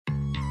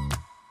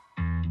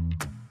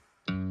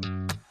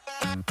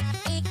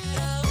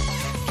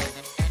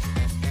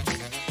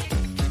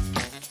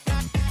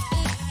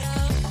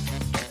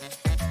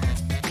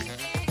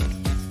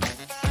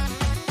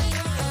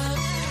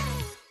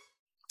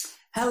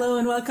Hello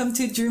and welcome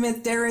to Dream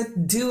It, Dare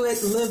It, Do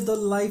It, Live the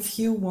Life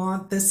You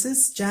Want. This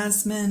is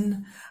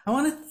Jasmine. I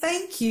want to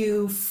thank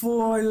you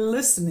for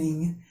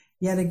listening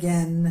yet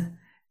again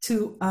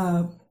to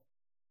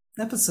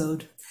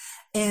episode.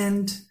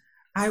 And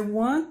I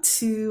want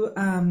to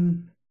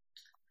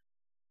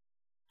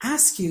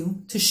ask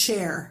you to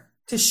share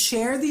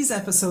these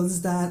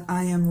episodes that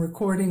I am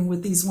recording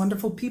with these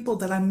wonderful people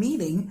that I'm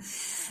meeting.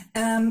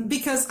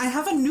 Because I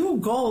have a new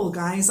goal,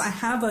 guys. I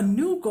have a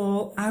new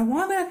goal. I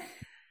want to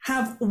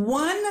have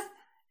one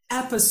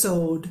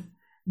episode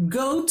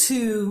go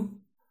to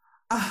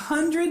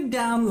 100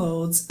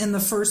 downloads in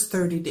the first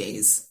 30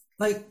 days.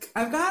 Like,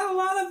 I've got a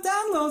lot of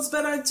downloads,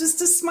 but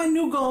this is my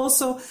new goal.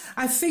 So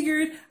I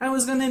figured I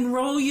was going to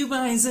enroll you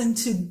guys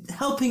into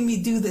helping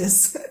me do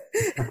this.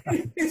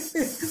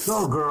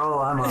 Go, girl,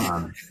 I'm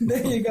on.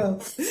 There you go.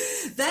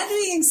 That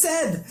being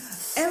said,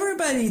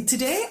 everybody,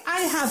 today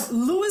I have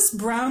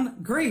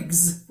Brown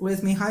Griggs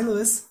with me. Hi,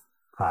 Louis.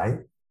 Hi.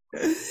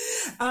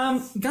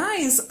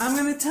 Guys, I'm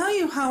going to tell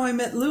you how I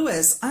met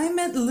Louis. I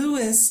met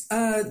Louis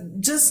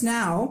just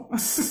now.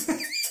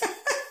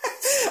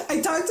 I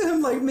talked to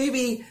him like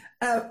maybe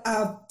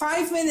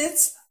 5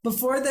 minutes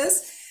before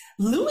this.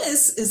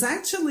 Louis is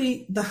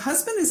actually the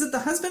husband. Is it the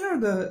husband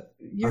or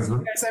you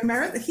guys are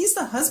married? He's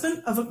the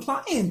husband of a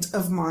client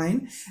of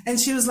mine. And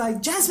she was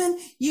like, Jasmine,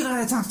 you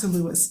got to talk to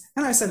Louis.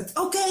 And I said,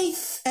 okay.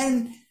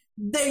 And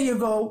there you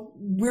go.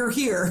 We're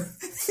here.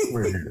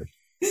 We're here.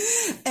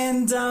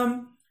 And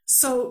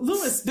so,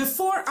 Louis,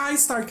 before I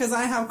start, because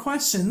I have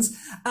questions,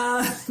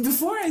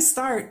 before I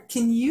start,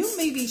 can you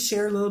maybe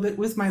share a little bit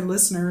with my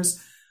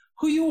listeners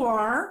who you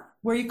are,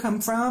 where you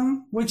come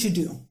from, what you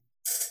do?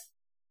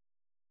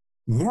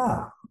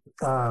 Yeah.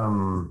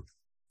 That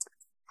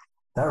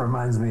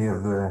reminds me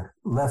of the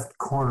left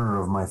corner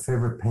of my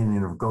favorite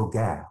painting of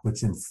Gauguin,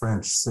 which in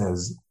French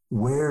says,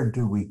 where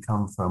do we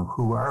come from?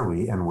 Who are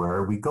we? And where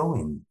are we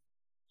going?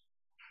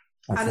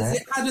 Okay?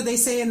 How do they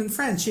say it in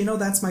French? You know,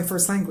 that's my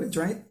first language,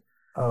 right?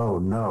 Oh,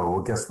 no.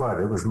 Well, guess what?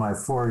 It was my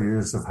 4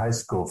 years of high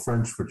school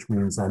French, which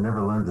means I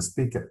never learned to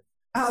speak it.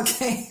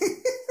 Okay.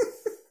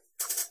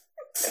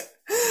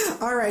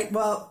 All right.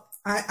 Well,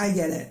 I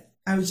get it.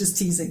 I was just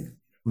teasing.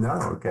 No,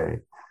 okay.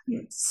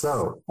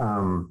 So,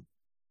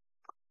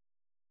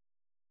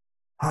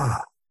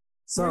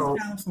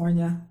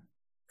 California,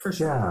 for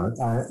sure.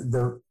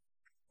 Yeah,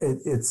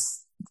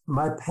 it's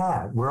my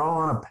path. We're all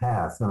on a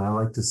path, and I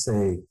like to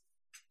say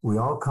we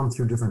all come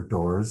through different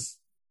doors,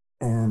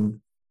 and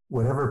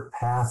whatever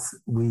path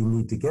we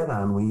need to get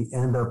on, we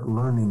end up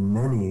learning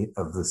many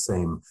of the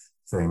same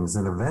things,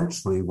 and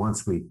eventually,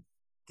 once we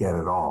get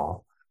it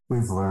all,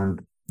 we've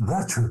learned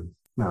the truth,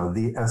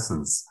 the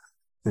essence,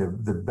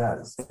 the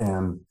best.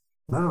 And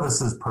none of us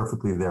is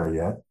perfectly there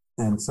yet.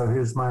 And so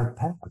here's my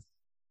path.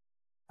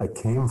 I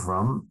came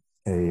from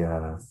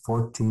a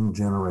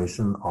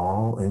 14-generation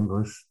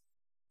all-English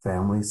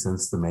family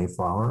since the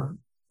Mayflower,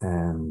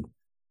 and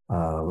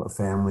a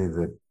family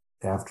that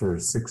after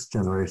 6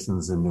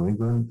 generations in New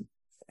England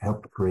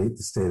helped create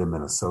the state of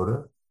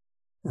Minnesota.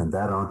 And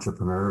that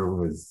entrepreneur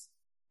was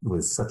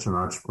such an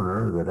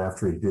entrepreneur that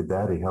after he did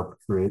that, he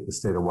helped create the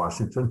state of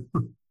Washington.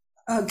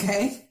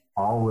 Okay.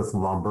 All with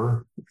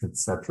lumber,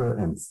 etc.,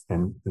 and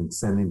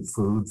sending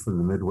food from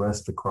the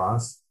Midwest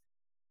across.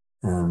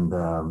 And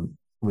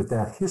with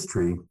that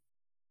history,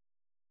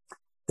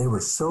 they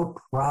were so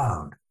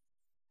proud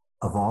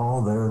of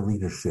all their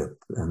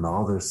leadership and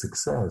all their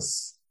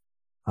success,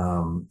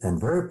 and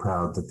very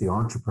proud that the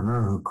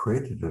entrepreneur who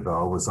created it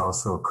all was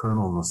also a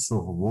colonel in the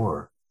Civil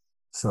War.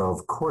 So,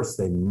 of course,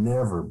 they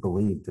never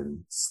believed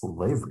in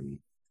slavery,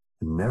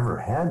 never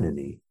had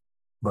any.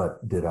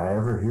 But did I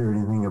ever hear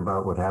anything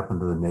about what happened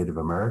to the Native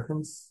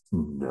Americans?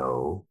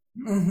 No.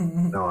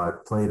 Mm-hmm. No, I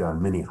played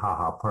on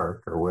Minnehaha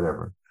Park or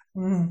whatever.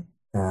 Mm-hmm.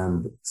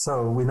 And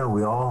so we know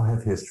we all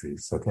have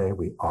histories, okay?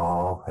 We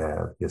all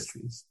have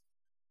histories.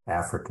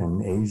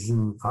 African,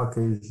 Asian,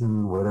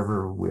 Caucasian,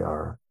 whatever we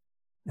are.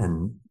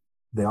 And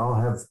they all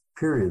have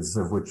periods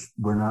of which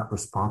we're not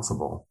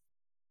responsible,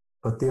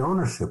 but the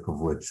ownership of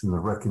which and the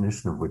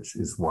recognition of which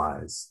is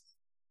wise.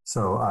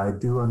 So I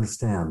do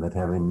understand that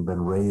having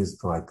been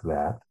raised like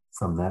that,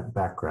 from that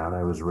background,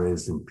 I was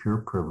raised in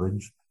pure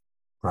privilege,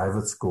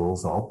 private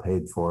schools, all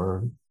paid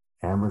for,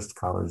 Amherst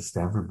College,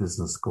 Stanford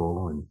Business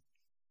School, and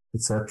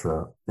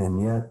etc. And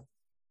yet,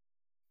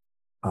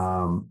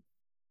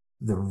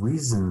 the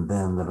reason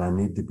then that I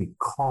need to be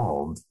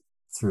called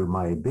through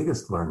my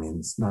biggest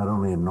learnings, not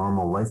only in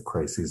normal life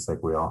crises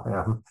like we all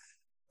have,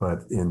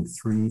 but in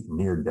 3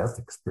 near-death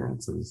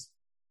experiences,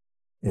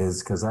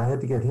 is because I had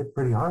to get hit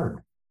pretty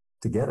hard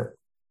to get it.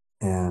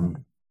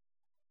 And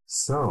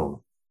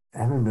so,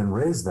 having been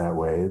raised that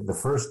way, the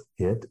first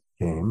hit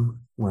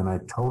came when I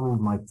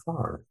totaled my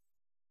car.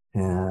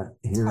 How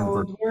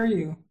old were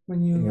you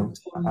when you?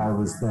 I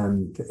was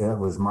then, it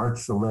was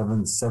March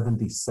 11,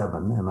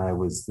 77, and I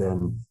was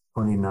then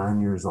 29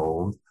 years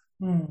old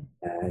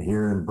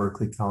here in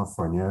Berkeley,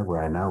 California,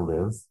 where I now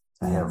live.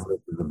 I have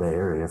lived in the Bay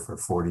Area for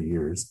 40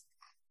 years.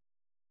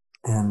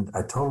 And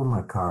I totaled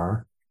my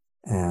car,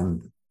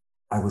 and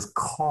I was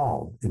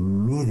called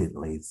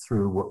immediately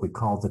through what we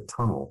call the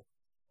tunnel,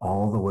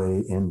 all the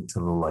way into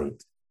the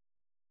light.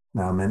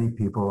 Now, many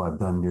people, I've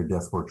done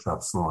near-death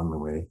workshops along the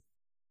way,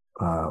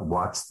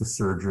 watch the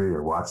surgery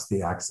or watch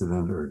the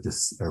accident or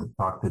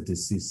talk to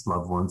deceased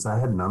loved ones. I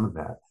had none of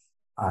that.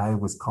 I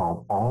was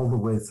called all the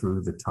way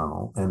through the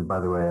tunnel. And by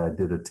the way, I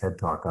did a TED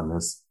Talk on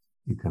this.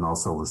 You can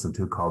also listen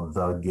to, called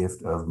The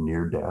Gift of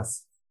Near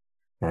Death,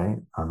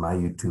 okay, on my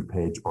YouTube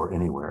page or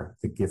anywhere,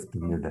 The Gift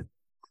of Near Death.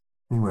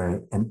 Anyway,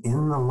 and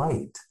in the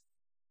light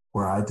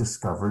where I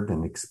discovered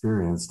and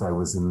experienced, I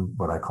was in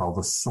what I call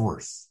the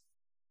source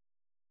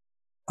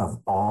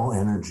of all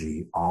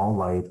energy, all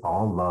light,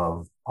 all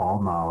love,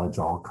 all knowledge,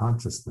 all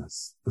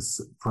consciousness,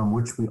 from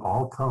which we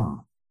all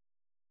come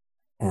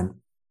and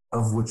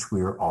of which we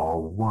are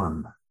all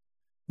one.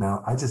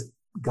 Now, I just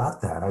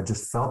got that. I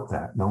just felt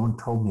that. No one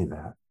told me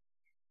that.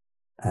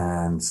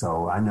 And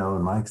so I know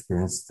in my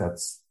experience,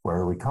 that's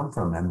where we come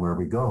from and where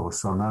we go.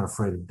 So I'm not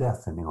afraid of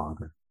death any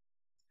longer.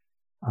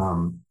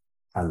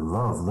 I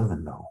love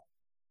living though.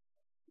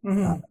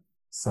 Mm-hmm.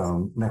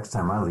 So next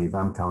time I leave,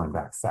 I'm coming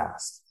back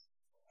fast.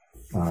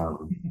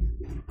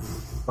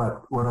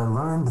 But what I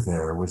learned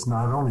there was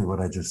not only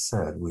what I just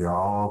said, we're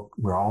all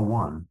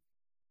one.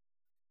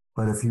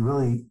 But if you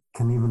really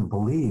can even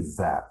believe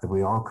that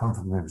we all come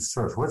from the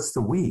source, what's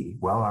the we?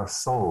 Well, our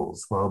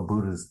souls. Well,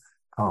 Buddha's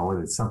call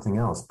it something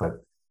else,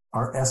 but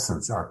our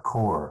essence, our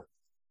core.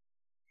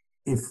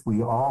 If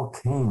we all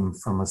came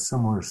from a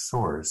similar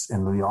source,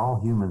 and we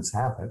all humans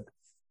have it,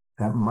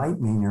 that might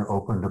mean you're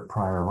open to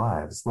prior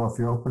lives. Well, if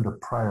you're open to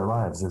prior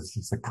lives, it's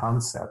just a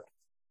concept.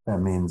 That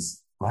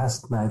means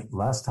last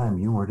time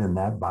you weren't in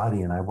that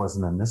body and I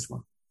wasn't in this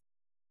one.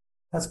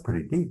 That's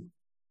pretty deep.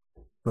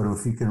 But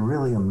if you can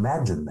really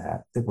imagine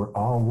that we're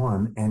all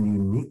one and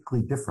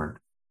uniquely different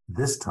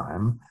this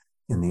time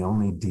in the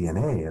only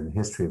DNA in the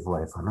history of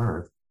life on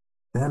Earth,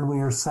 then we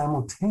are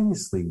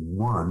simultaneously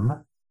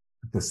one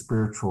at the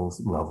spiritual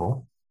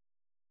level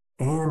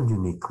and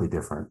uniquely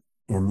different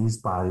in these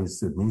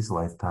bodies, in these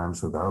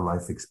lifetimes with our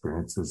life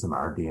experiences and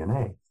our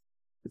DNA,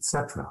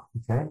 etc.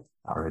 Okay?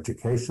 Our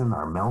education,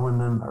 our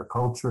melanin, our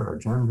culture, our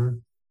gender,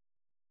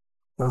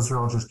 those are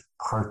all just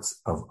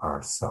parts of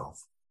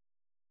ourself.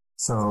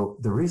 So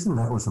the reason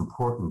that was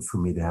important for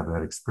me to have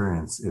that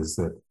experience is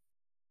that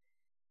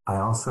I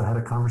also had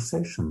a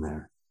conversation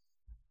there.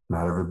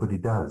 Not everybody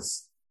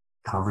does.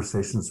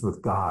 Conversations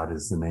with God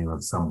is the name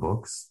of some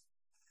books.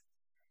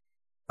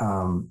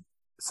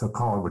 So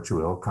call it what you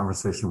will.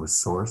 Conversation with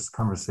source,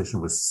 conversation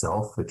with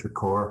self at your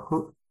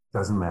core.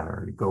 Doesn't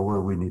matter. You go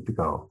where we need to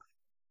go.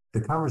 The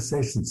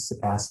conversations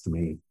asked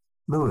me,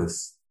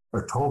 Lewis,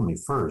 or told me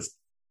first,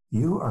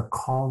 you are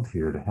called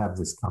here to have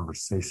this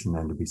conversation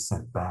and to be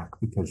sent back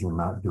because you're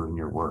not doing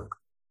your work.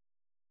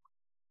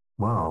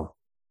 Well,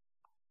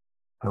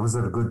 I was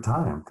at a good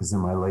time because in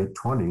my late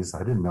 20s, I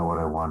didn't know what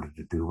I wanted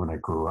to do when I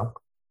grew up.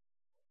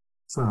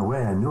 So in a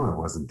way, I knew I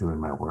wasn't doing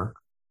my work.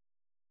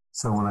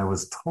 So when I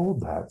was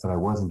told that I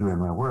wasn't doing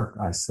my work,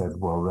 I said,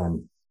 well,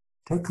 then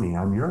take me.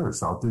 I'm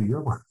yours. I'll do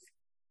your work.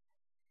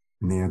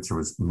 And the answer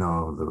was,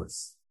 no,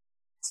 Lewis,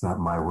 it's not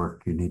my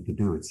work you need to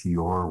do. It's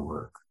your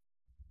work.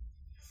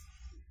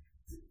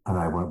 And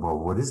I went, well,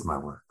 what is my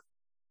work?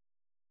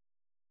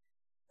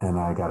 And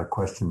I got a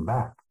question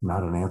back,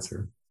 not an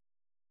answer.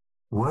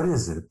 What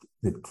is it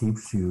that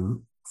keeps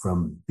you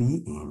from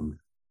being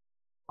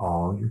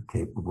all you're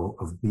capable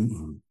of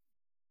being?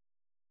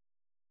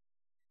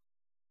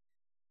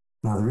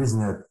 Now, the reason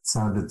that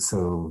sounded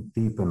so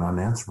deep and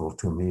unanswerable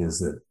to me is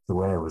that the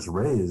way I was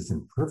raised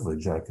in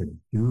privilege, I could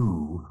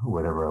do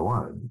whatever I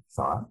wanted,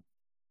 thought.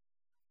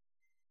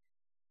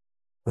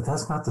 But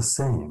that's not the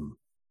same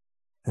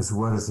as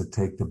what does it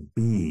take to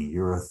be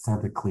your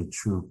authentically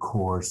true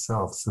core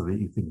self so that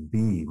you can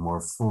be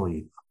more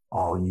fully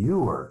all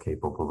you are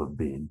capable of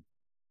being.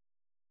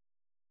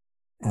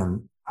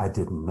 And I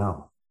didn't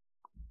know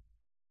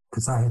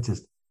because I had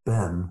just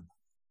been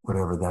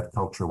whatever that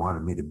culture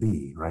wanted me to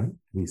be, right?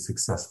 To be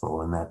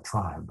successful in that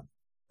tribe.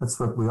 That's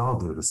what we all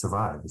do to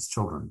survive as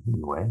children,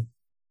 anyway.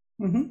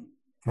 Mm-hmm.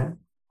 Okay?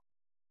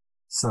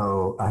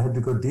 So I had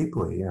to go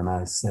deeply, and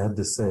I had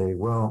to say,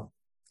 well,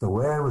 the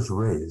way I was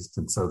raised,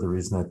 and so the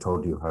reason I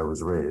told you how I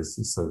was raised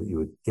is so that you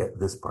would get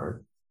this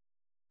part.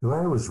 The way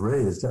I was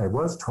raised, I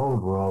was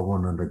told we're all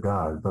one under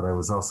God, but I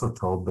was also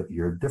told that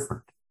you're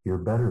different. You're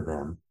better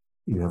than.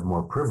 You have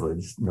more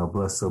privilege.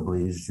 Noblesse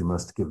oblige, you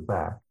must give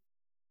back.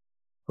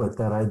 But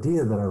that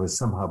idea that I was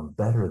somehow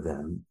better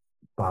than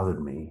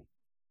bothered me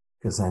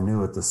because I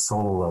knew at the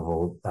soul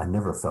level, I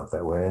never felt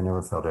that way. I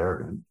never felt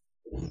arrogant.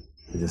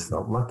 I just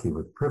felt lucky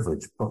with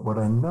privilege. But what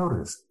I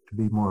noticed to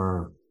be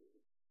more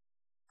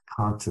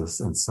conscious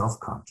and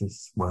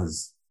self-conscious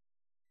was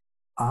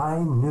I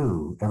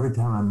knew every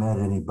time I met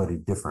anybody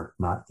different,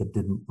 not that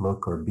didn't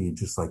look or be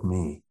just like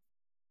me,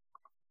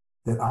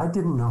 that I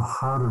didn't know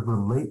how to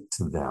relate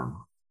to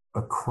them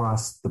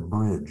across the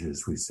bridge,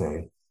 as we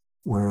say,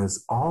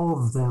 whereas all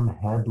of them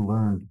had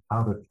learned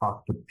how to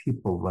talk to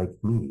people like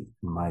me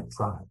in my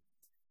tribe.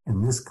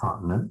 In this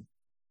continent,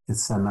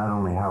 it's not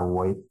only how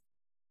white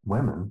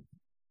women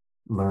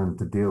learned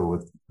to deal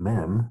with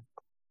men.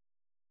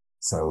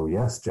 So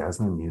yes,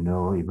 Jasmine, you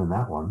know even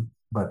that one.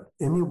 But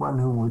anyone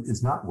who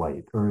is not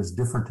white or is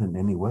different in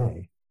any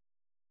way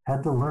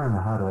had to learn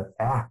how to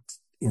act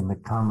in the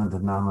common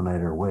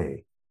denominator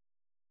way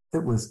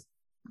that was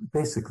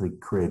basically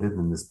created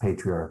in this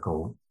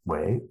patriarchal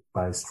way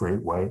by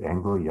straight white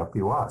Anglo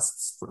yuppie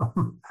wasps.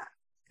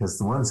 Because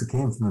the ones that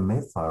came from the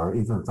Mayflower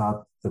even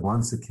thought the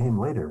ones that came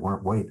later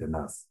weren't white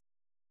enough.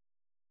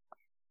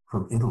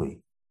 From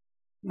Italy,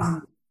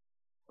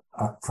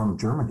 from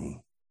Germany.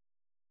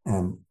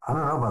 And I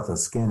don't know about the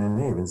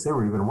Scandinavians, they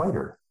were even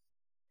whiter.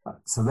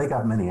 So they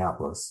got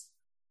Minneapolis.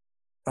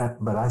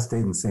 But I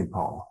stayed in St.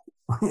 Paul.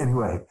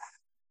 Anyway,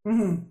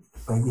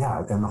 but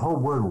yeah, and the whole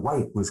word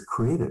white was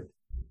created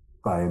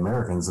by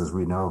Americans, as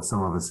we know,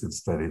 some of us who've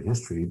studied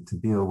history, to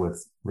deal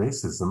with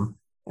racism.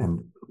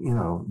 And, you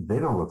know, they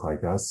don't look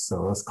like us,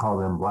 so let's call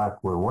them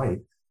black, we're white.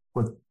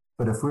 But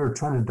if we were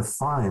trying to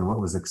define what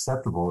was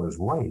acceptable as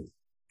white,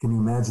 can you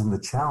imagine the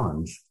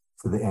challenge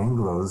for the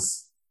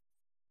Anglos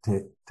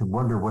to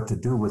wonder what to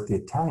do with the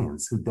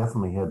Italians, who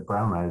definitely had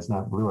brown eyes,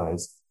 not blue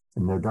eyes,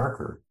 and they're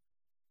darker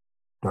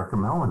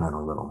melanin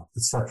a little,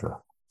 etc.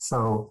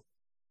 So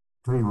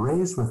to be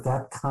raised with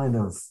that kind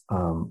of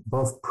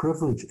both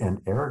privilege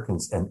and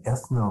arrogance and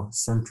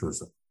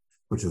ethnocentrism,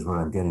 which is what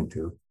I'm getting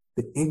to,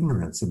 the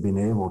ignorance of being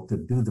able to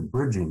do the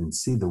bridging and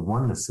see the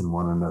oneness in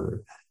one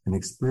another and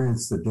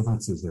experience the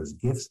differences as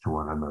gifts to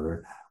one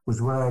another,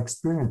 was what I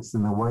experienced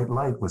in the white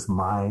light was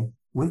my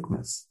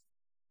weakness.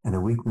 And a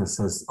weakness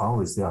has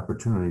always the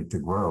opportunity to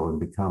grow and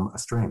become a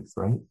strength,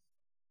 right?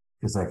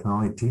 Because I can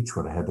only teach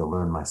what I had to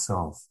learn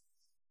myself.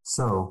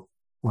 So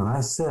when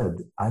I said,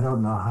 I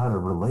don't know how to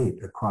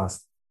relate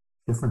across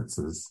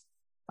differences,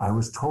 I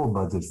was told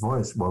by this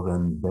voice, well,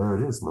 then there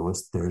it is,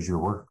 Lewis, there's your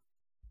work.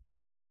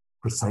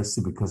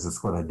 Precisely because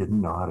it's what I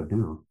didn't know how to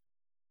do.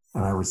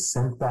 And I was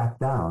sent back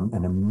down,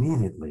 and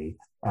immediately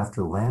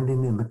after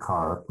landing in the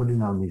car,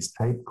 putting on these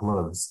tight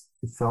gloves,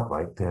 it felt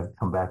like to have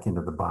come back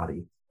into the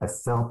body. I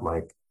felt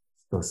like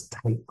those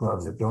tight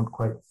gloves that don't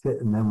quite fit.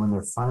 And then when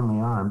they're finally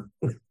on,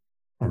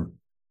 and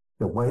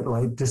the white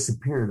light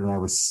disappeared, and I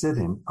was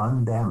sitting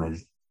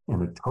undamaged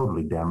in a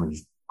totally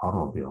damaged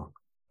automobile.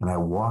 And I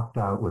walked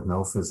out with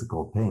no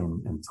physical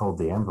pain and told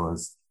the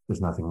ambulance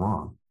there's nothing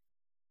wrong.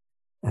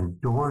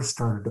 And doors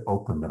started to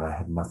open that I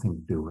had nothing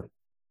to do with.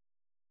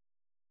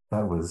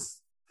 That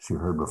was, as you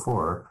heard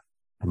before,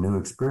 a new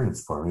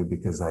experience for me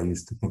because I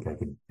used to think I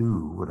could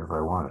do whatever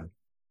I wanted.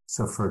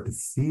 So for it to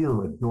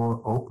feel a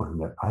door open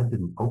that I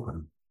didn't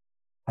open,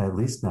 I at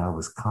least now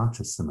was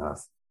conscious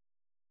enough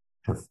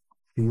to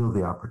feel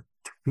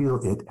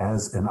it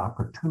as an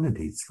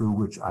opportunity through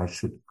which I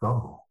should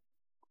go,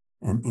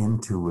 and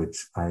into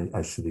which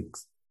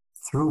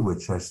through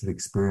which I should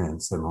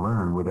experience and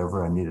learn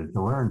whatever I needed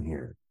to learn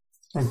here,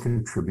 and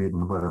contribute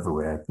in whatever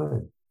way I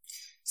could.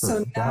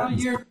 So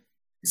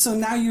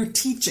now you're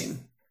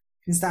teaching.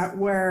 Is that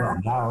where?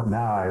 Well,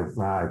 now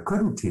I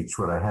couldn't teach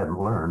what I hadn't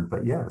learned,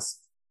 but yes.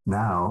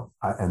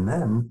 And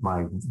then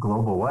my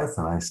global wife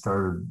and I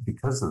started,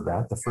 because of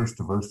that, the first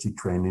diversity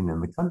training in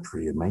the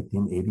country in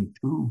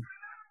 1982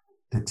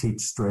 to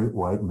teach straight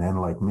white men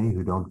like me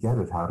who don't get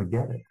it how to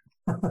get it.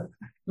 Okay.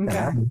 And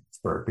I'm an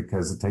expert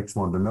because it takes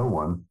one to know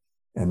one,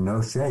 and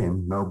no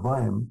shame, no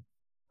blame.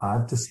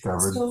 I've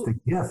discovered the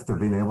gift of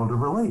being able to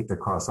relate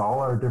across all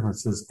our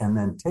differences and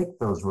then take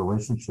those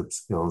relationship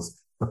skills,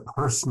 the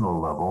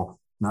personal level,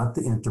 not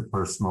the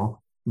interpersonal,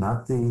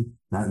 not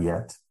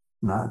yet,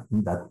 not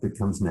that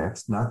becomes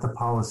next, not the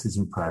policies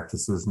and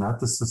practices,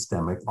 not the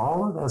systemic.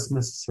 All of that's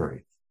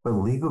necessary, but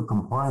legal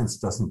compliance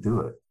doesn't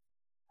do it,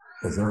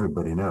 as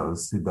everybody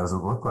knows. It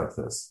doesn't look like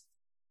this.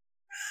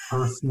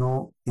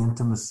 Personal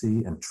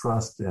intimacy and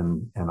trust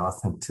and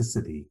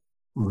authenticity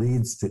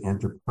leads to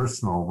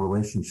interpersonal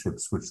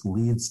relationships, which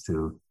leads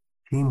to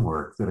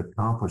teamwork that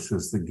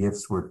accomplishes the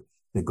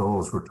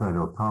goals we're trying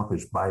to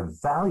accomplish by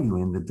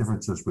valuing the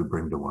differences we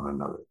bring to one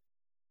another.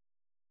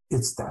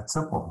 It's that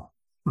simple.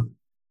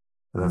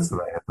 That's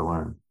what I had to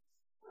learn.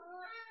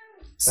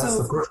 That's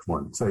the first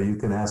one. So you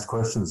can ask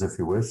questions if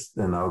you wish,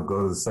 and I'll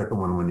go to the second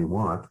one when you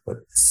want, but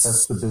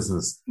that's the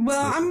business.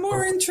 Well, I'm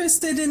more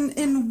interested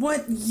in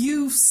what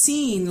you've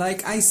seen.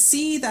 Like, I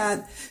see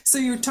that, so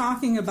you're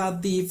talking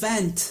about the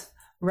event,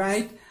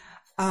 right?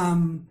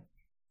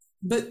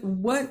 But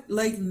what,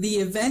 like, the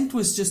event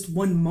was just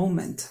one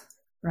moment,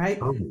 right?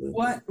 Totally.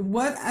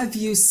 What have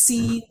you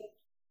seen?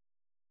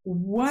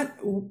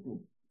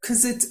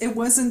 Because it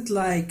wasn't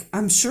like,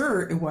 I'm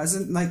sure it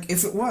wasn't like,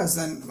 if it was,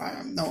 then I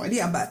have no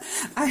idea. But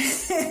I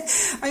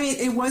mean,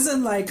 it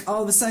wasn't like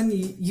all of a sudden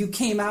you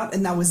came out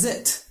and that was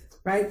it,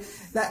 right?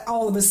 That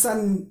all of a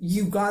sudden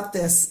you got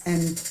this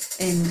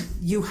and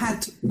you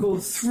had to go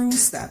through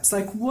steps.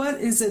 Like,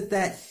 what is it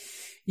that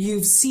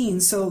you've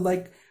seen? So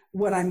like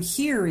what I'm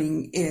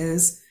hearing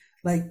is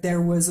like,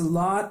 there was a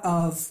lot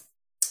of,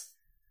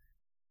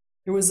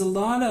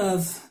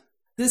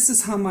 this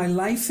is how my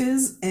life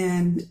is,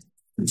 and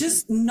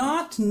just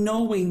not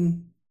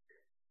knowing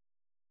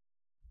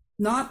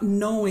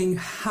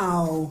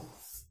how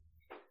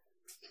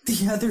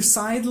the other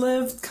side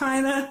lived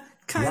kind of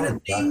Yeah, thing,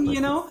 exactly.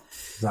 you know?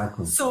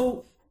 Exactly.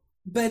 So,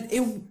 but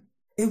it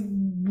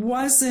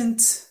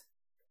wasn't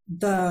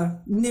the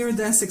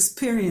near-death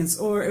experience,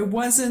 or it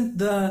wasn't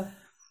the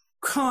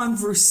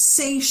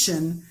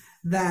conversation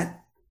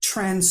that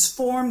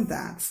transformed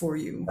that for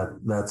you.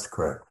 That's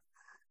correct.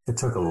 It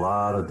took a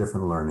lot of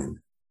different learning.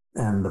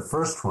 And the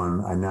first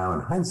one I now in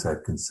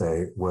hindsight can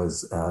say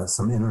was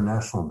some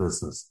international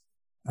business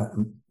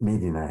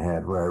meeting I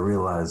had where I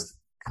realized,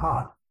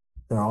 God,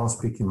 they're all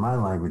speaking my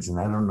language and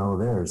I don't know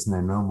theirs and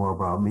they know more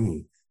about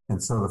me.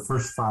 And so the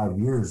first 5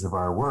 years of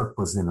our work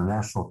was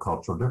international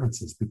cultural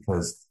differences,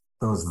 because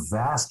those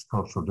vast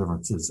cultural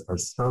differences are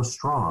so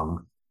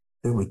strong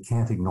that we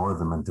can't ignore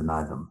them and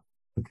deny them.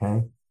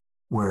 Okay.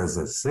 Whereas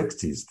as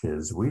 60s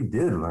kids, we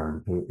did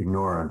learn to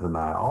ignore and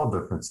deny all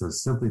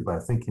differences simply by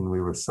thinking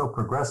we were so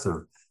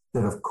progressive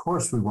that of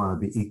course we want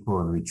to be equal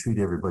and we treat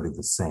everybody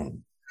the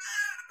same.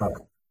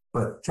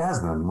 But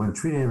Jasmine, when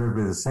treating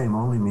everybody the same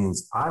only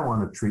means I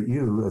want to treat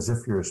you as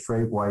if you're a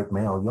straight white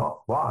male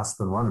wasp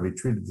and want to be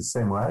treated the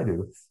same way I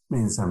do,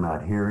 means I'm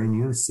not hearing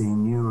you,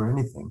 seeing you, or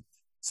anything.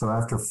 So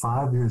after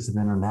 5 years of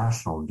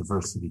international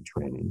diversity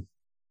training,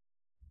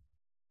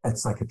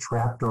 it's like a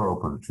trap door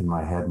opened between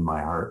my head and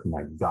my heart, and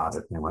I got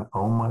it. And I went,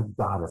 oh my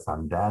God, if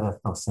I'm that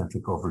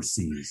ethnocentric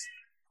overseas,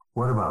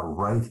 what about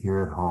right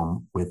here at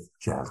home with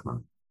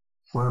Jasmine?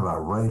 What about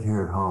right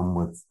here at home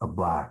with a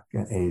Black,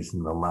 an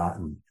Asian, a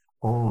Latin,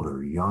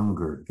 older,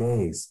 younger,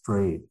 gay,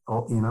 straight,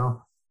 you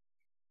know?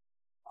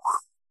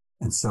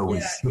 And so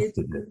we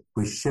shifted it.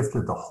 We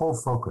shifted the whole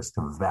focus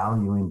to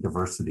valuing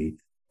diversity,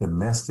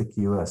 domestic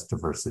U.S.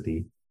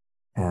 diversity,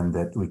 and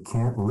that we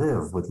can't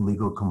live with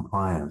legal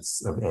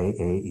compliance of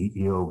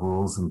AAEEO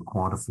rules and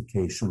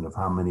quantification of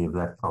how many of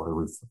that color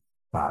we've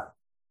got.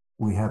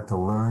 We have to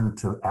learn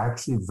to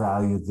actually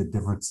value the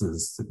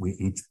differences that we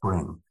each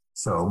bring.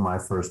 So my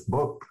first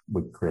book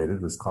we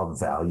created was called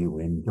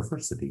Valuing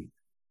Diversity.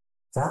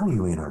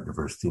 Valuing our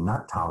diversity,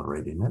 not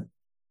tolerating it.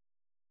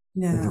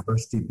 Yeah. The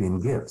diversity being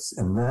gifts.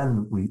 And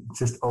then we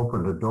just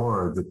opened a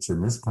door that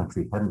in this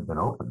country hadn't been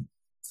opened.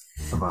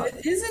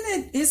 But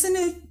isn't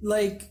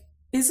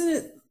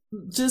it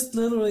just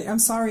literally, I'm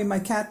sorry, my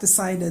cat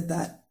decided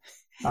that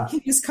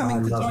he was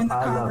coming to join the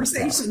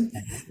conversation.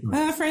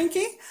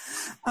 Frankie?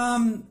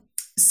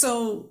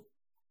 So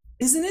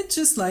isn't it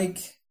just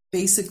like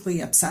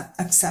basically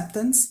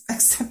acceptance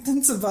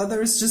of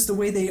others just the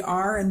way they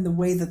are and the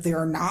way that they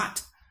are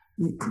not?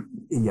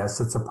 Yes,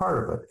 it's a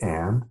part of it.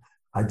 And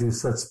I do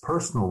such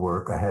personal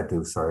work,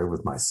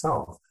 with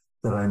myself,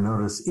 that I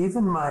notice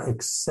even my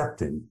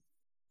accepting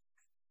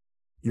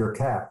your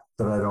cat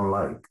that I don't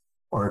like,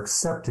 or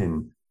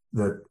accepting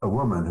that a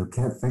woman who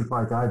can't think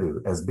like I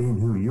do as being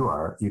who you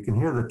are, you can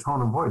hear the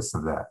tone of voice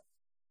of that.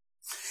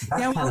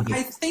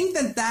 I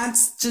think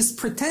that's just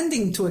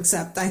pretending to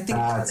accept. I think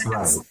that's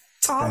right.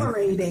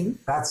 Tolerating.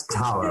 That's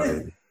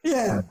tolerating.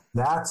 Yeah. And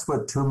that's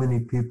what too many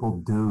people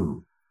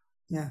do.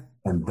 Yeah.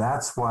 And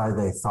that's why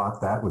they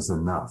thought that was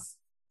enough.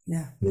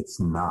 Yeah.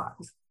 It's not.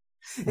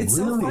 It's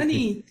really, so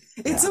funny.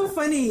 It's so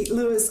funny,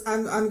 Louis.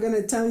 I'm going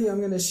to tell you, I'm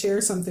going to share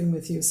something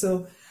with you.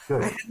 So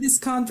good. I had this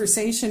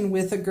conversation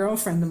with a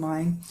girlfriend of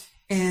mine,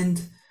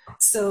 and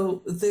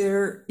so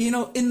there, in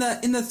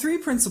the three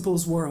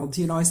principles world,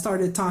 I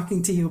started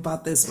talking to you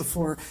about this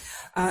before.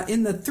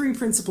 In the three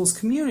principles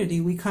community,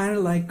 we kind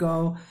of like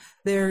go,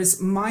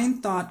 there's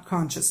mind, thought,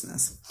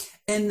 consciousness.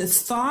 And the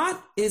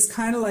thought is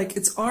kind of like,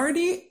 it's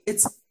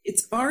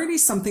already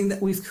something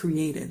that we've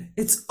created.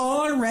 It's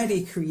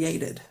already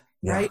created,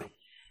 right?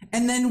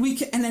 And then we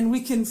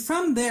can,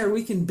 from there,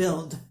 we can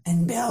build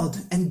and build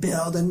and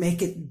build and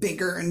make it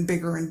bigger and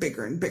bigger and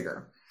bigger and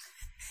bigger.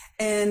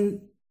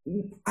 And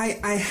I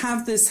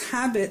have this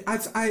habit.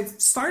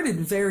 I've started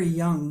very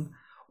young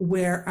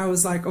where I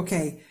was like,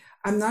 okay,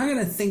 I'm not going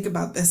to think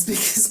about this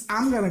because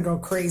I'm going to go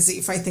crazy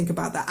if I think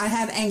about that. I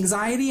had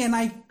anxiety, and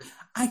I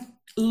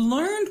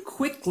learned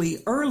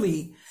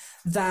early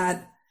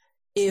that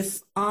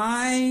if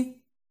I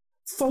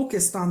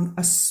focused on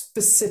a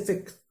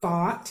specific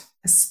thought,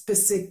 a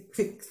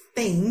specific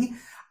thing,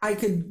 I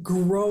could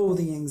grow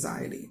the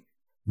anxiety.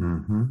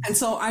 Mm-hmm. And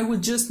so I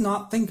would just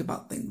not think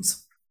about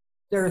things.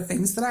 There are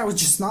things that I would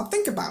just not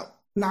think about.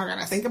 Not going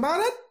to think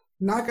about it,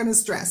 not going to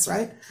stress,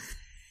 right?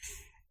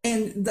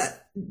 And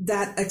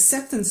that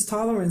acceptance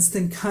tolerance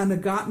thing kind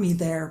of got me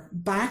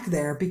back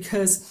there,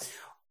 because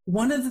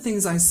one of the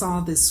things I saw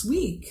this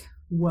week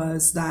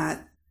was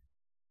that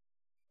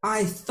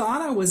I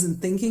thought I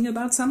wasn't thinking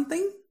about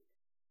something,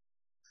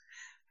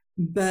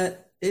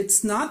 but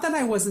it's not that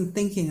I wasn't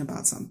thinking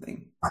about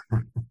something.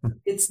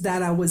 It's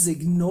that I was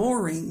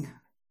ignoring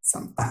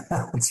something.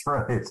 That's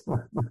right.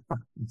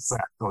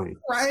 Exactly.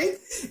 Right?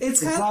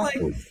 It's kind of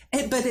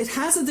like, but it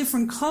has a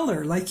different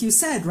color, like you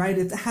said, right?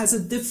 It has a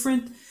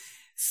different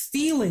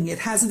feeling. It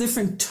has a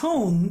different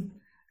tone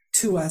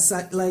to us.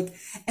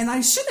 And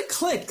I should have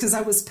clicked because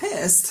I was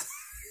pissed.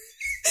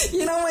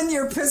 When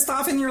you're pissed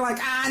off and you're like,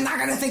 I'm not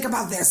going to think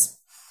about this.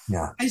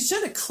 Yeah. I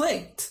should have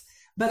clicked,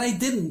 but I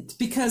didn't,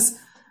 because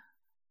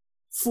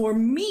for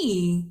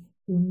me,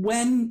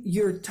 when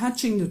you're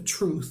touching the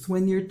truth,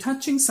 when you're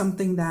touching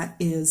something that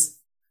is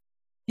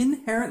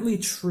inherently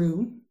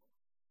true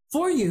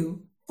for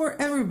you, for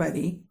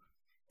everybody,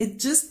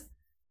 it's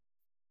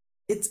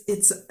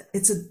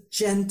a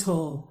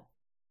gentle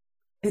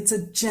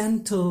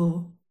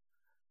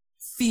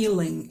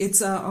feeling.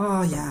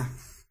 Oh yeah.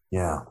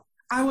 Yeah.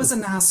 I was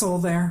an asshole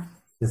there.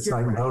 It's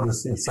like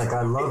notice. It's like,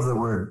 I love the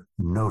word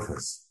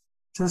notice.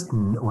 Just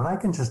when I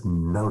can just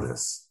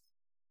notice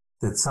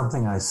that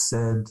something I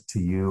said to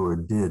you or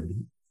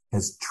did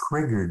has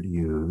triggered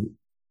you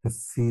to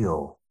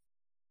feel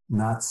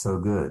not so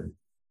good.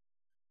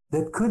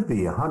 That could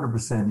be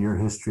 100% your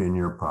history and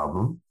your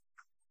problem.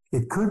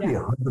 It could be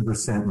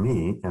 100%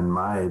 me and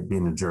my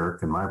being a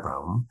jerk and my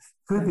problem.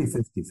 It could be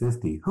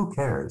 50-50. Who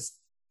cares?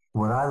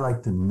 What I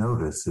like to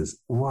notice is,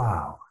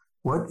 wow,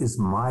 what is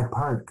my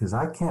part? Because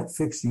I can't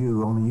fix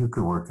you. Only you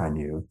can work on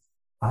you.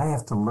 I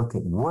have to look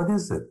at, what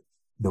is it?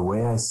 The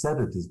way I said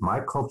it is my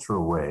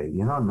cultural way.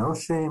 No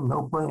shame,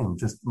 no blame.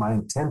 Just my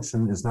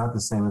intention is not the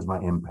same as my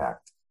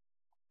impact.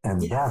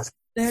 And that's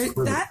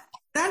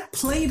that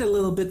played a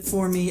little bit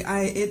for me.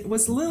 It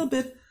was a little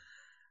bit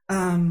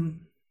it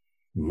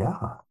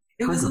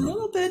was a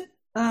little bit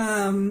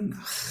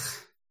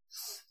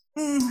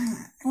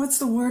what's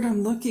the word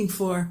I'm looking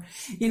for?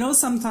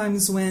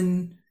 Sometimes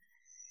when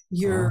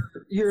you're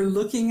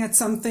looking at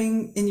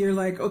something and you're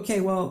like,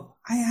 okay, well,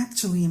 I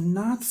actually am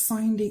not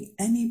finding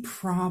any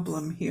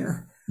problem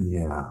here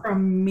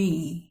from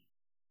me.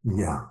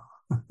 Yeah.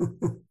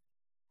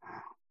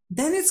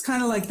 Then it's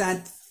kind of like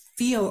that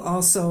feel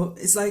also.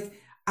 It's like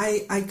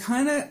I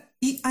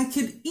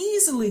could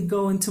easily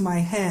go into my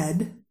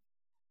head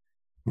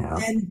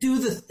and do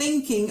the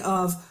thinking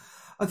of,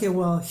 okay,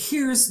 well,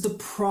 here's the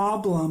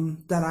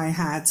problem that I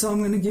had, so I'm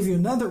going to give you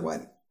another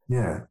one.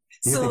 Yeah.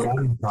 You think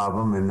I'm the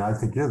problem, and I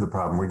think you're the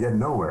problem. We're getting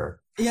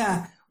nowhere.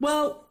 Yeah.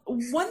 Well,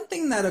 one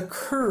thing that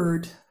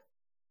occurred,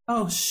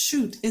 oh,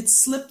 shoot, it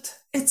slipped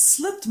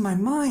my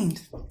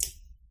mind.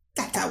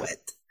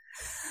 It.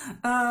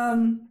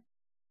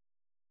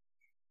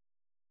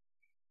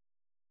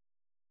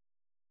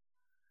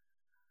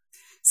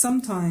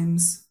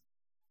 Sometimes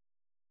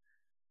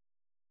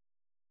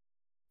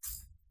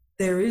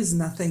there is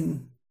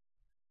nothing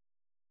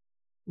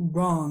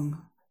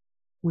wrong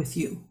with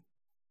you.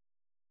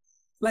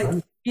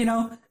 Like,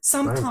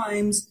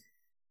 sometimes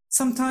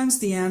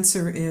the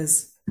answer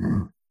is,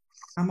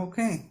 I'm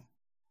okay.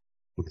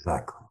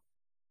 Exactly.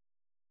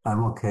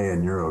 I'm okay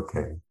and you're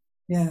okay.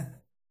 Yeah.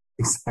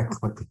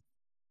 Exactly.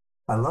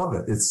 I love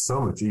it. It's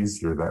so much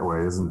easier that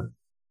way, isn't it?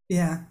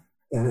 Yeah.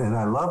 And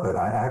I love it.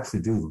 I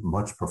actually do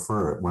much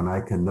prefer it when I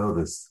can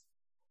notice.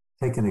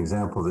 Take an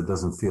example that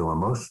doesn't feel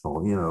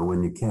emotional.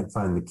 When you can't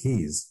find the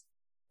keys,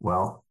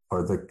 or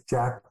the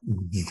jar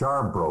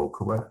broke.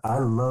 I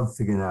love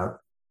figuring out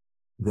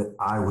that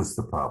I was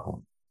the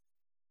problem.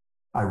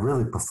 I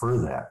really prefer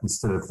that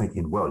instead of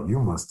thinking, well, you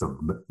must have.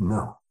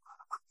 No.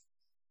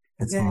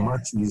 It's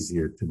much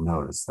easier to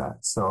notice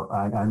that. So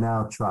I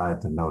now try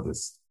to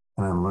notice,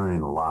 and I'm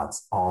learning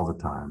lots all the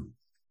time,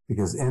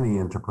 because any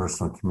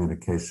interpersonal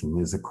communication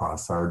is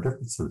across our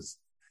differences.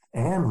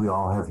 And we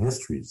all have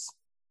histories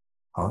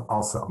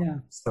also. Yeah.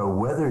 So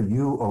whether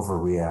you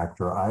overreact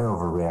or I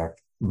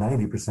overreact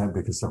 90%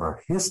 because of our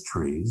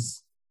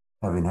histories,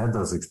 having had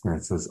those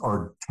experiences,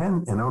 or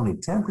only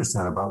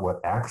 10% about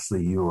what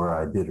actually you or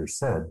I did or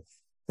said,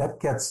 that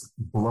gets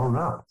blown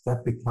up.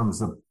 That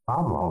becomes a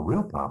problem, a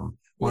real problem.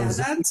 Whereas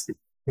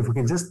if we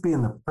can just be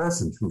in the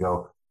present and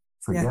go,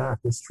 forget our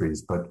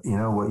histories, but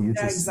what you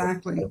just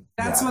exactly said,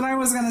 that's what I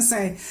was going to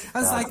say.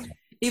 I was like,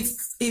 if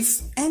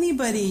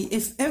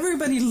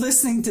everybody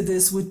listening to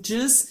this would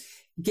just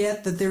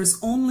get that there's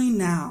only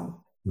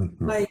now,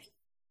 like,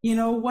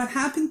 what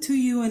happened to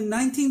you in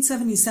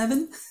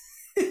 1977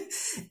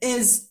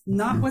 is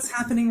not what's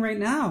happening right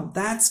now.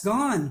 That's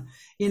gone.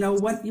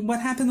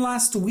 What happened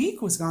last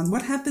week was gone.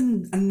 What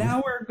happened an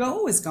hour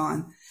ago is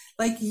gone.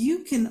 Like,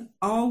 you can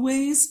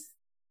always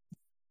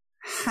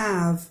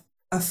have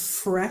a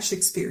fresh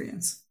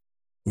experience.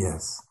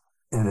 Yes.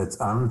 And it's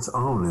on its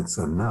own, it's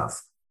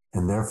enough.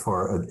 And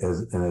therefore,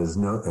 as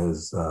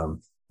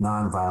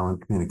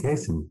nonviolent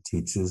communication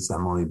teaches,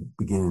 I'm only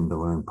beginning to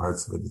learn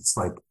parts of it. It's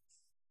like,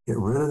 get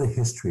rid of the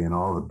history and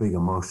all the big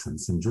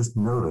emotions and just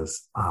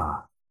notice,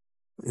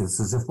 it's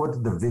as if, what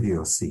did the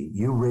video see?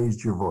 You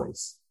raised your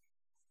voice.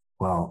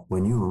 Well,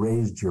 when you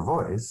raised your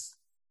voice,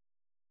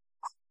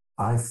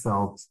 I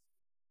felt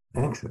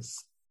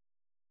anxious.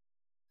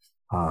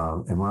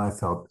 And when I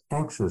felt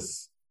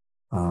anxious,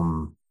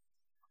 my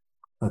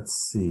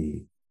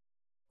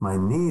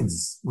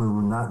needs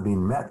were not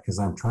being met because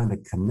I'm trying to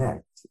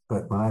connect.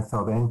 But when I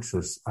felt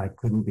anxious, I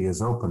couldn't be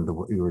as open to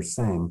what you were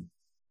saying.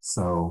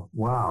 So,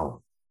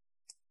 wow.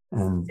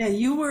 And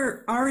you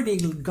were already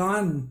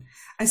gone.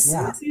 As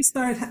soon as you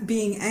start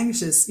being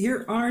anxious,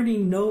 you're already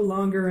no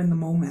longer in the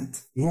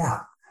moment. Yeah.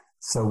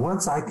 So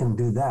once I can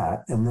do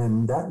that, and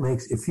then that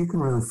makes, if you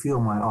can really feel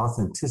my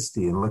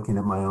authenticity and looking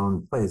at my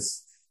own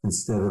place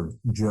instead of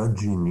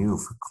judging you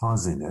for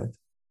causing it,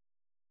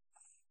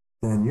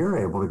 then you're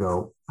able to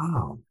go,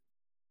 oh,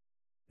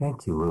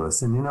 Thank you,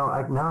 Lewis. And now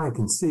I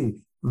can see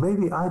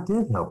maybe I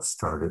did help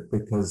start it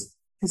because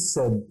I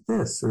said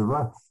this or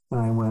what.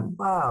 And I went,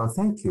 wow,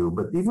 thank you.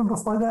 But even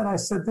before that, I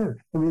said that.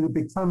 I mean, it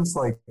becomes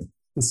like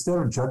instead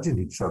of judging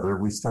each other,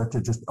 we start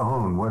to just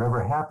own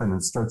whatever happened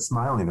and start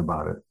smiling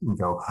about it and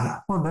go,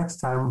 well, next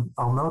time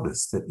I'll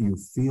notice that you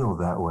feel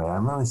that way.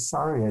 I'm really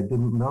sorry I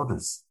didn't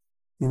notice.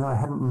 I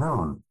hadn't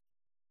known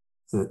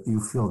that you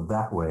feel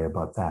that way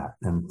about that.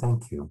 And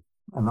thank you.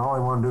 And all I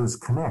want to do is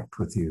connect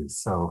with you.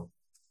 So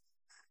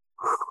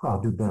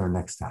I'll do better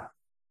next time.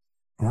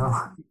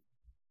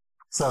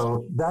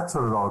 So that's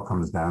what it all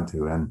comes down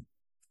to. And,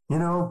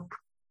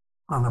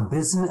 on a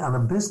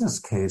business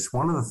case,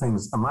 one of the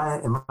things, am I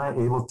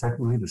able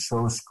technically to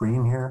show a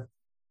screen here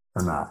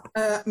or not?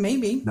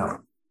 Maybe.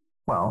 No.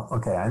 Well,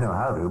 okay, I know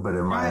how to, but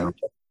am I?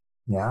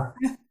 Yeah.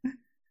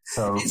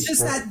 So it's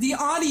just that the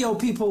audio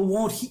people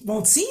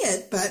won't see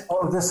it, but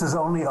this is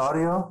only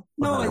audio?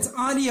 No, it's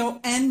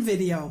audio and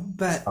video,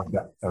 but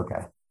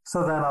okay.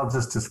 So then I'll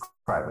just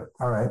describe it.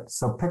 All right.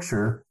 So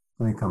picture,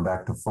 let me come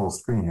back to full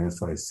screen here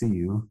so I see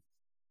you.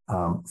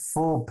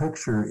 Full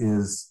picture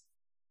is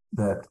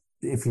that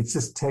if you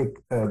just take,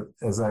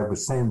 as I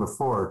was saying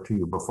before to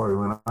you before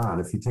we went on,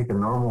 if you take a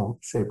normal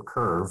shaped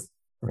curve,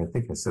 or I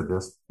think I said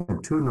this,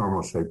 and two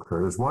normal shaped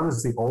curves, one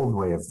is the old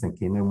way of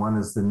thinking and one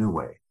is the new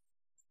way.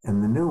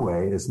 And the new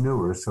way is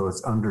newer, so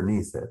it's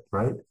underneath it,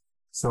 right?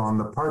 So on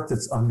the part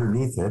that's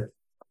underneath it,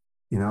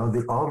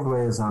 the old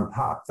way is on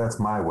top. That's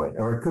my way.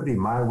 Or it could be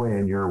my way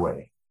and your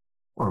way,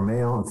 or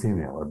male and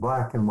female, or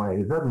black and white.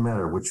 It doesn't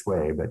matter which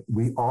way, but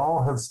we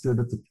all have stood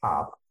at the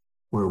top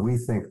where we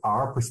think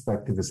our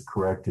perspective is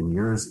correct and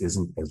yours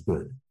isn't as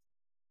good.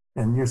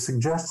 And your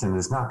suggestion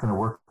is not going to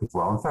work as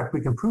well. In fact, we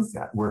can prove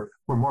that. We're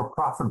more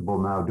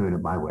profitable now doing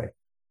it my way.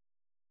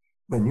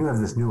 And you have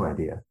this new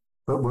idea.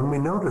 But when we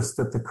notice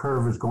that the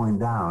curve is going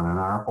down and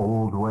our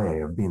old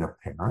way of being a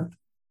parent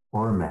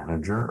or a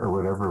manager or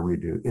whatever we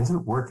do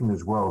isn't working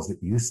as well as it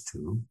used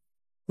to,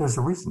 there's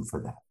a reason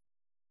for that.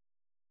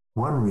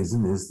 One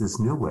reason is this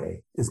new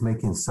way is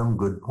making some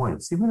good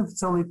points, even if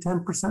it's only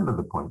 10% of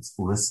the points.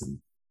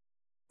 Listen,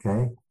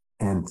 okay?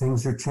 And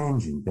things are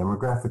changing,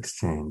 demographics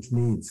change,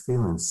 needs,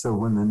 feelings. So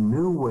when the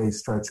new way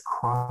starts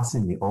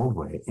crossing the old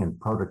way in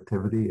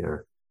productivity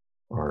or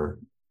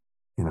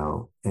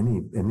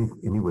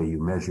any way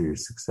you measure your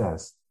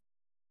success,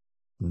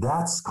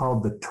 that's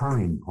called the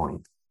turning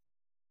point.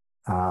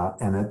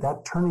 And at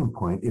that turning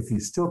point, if you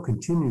still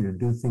continue to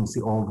do things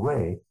the old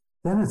way,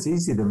 then it's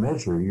easy to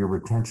measure your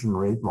retention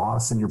rate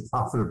loss and your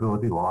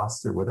profitability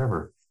loss or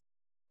whatever.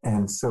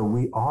 And so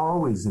we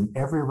always, in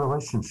every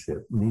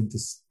relationship, need to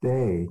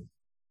stay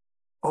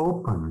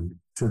open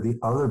to the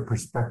other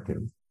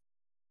perspective.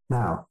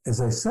 Now,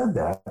 as I said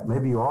that,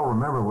 maybe you all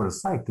remember what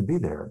it's like to be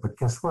there, but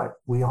guess what?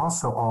 We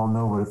also all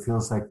know what it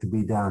feels like to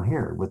be down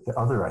here with the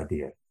other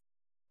idea,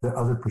 the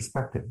other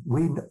perspective.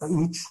 We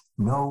each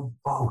know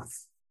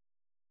both.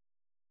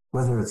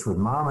 Whether it's with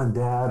mom and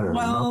dad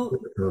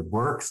or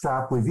work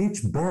stop, we've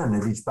each been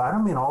at each, I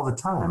don't mean all the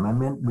time. I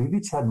mean, we've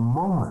each had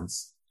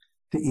moments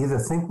to either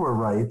think we're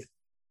right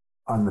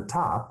on the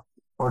top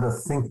or to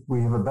think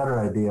we have a better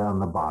idea on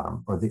the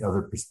bottom or the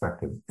other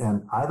perspective.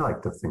 And I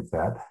like to think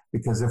that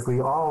because if we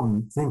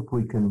all think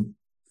we can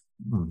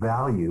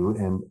value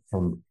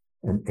and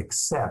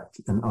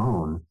accept and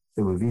own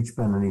that we've each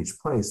been in each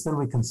place, then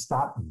we can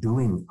stop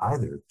doing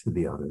either to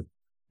the other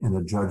in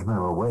a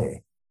judgmental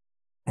way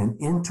and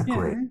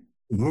integrate,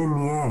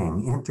 yin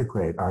yang,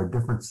 integrate our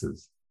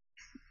differences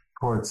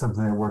towards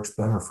something that works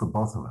better for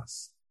both of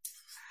us.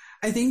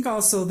 I think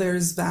also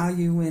there's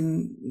value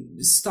in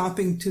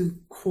stopping to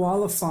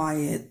qualify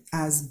it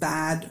as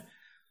bad,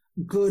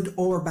 good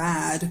or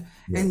bad,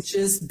 and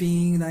just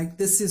being like,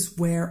 this is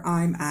where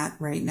I'm at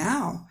right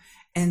now.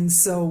 And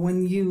so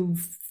when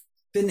you've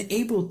been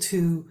able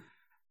to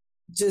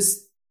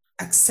just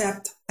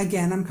accept,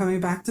 again, I'm coming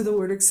back to the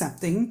word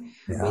accepting,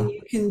 when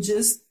you can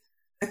just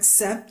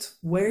accept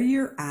where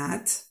you're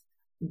at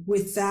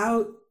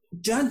without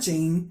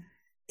judging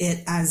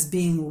it as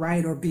being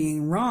right or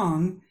being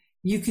wrong,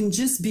 you can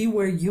just be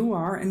where you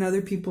are and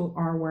other people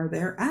are where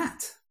they're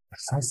at.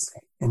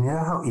 Precisely. And you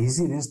know how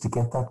easy it is to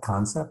get that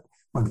concept?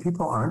 When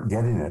people aren't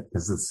getting it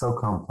because it's so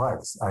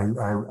complex,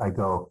 I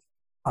go,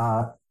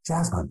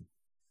 Jasmine,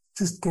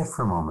 just get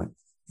for a moment.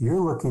 You're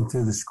looking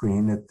through the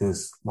screen at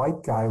this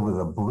white guy with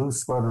a blue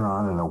sweater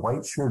on and a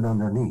white shirt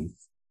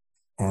underneath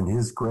and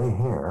his gray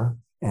hair,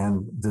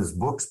 and there's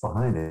books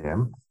behind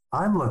him.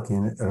 I'm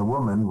looking at a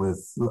woman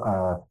with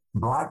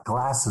black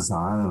glasses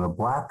on and a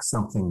black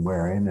something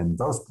wearing and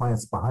those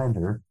plants behind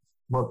her.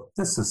 Well,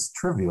 this is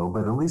trivial,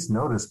 but at least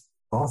notice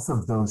both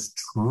of those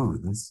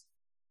truths,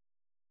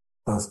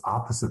 those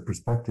opposite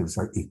perspectives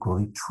are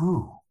equally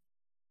true.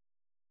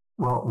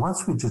 Well,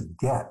 once we just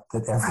get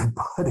that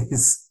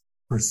everybody's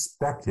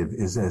perspective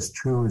is as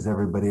true as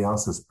everybody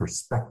else's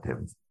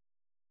perspective,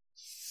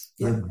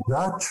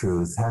 the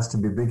truth has to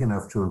be big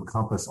enough to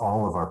encompass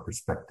all of our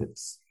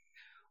perspectives.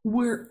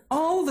 We're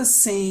all the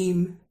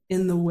same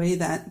in the way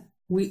that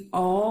we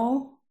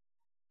all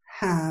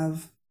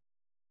have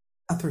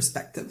a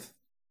perspective.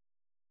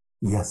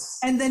 Yes.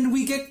 And then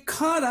we get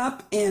caught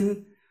up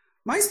in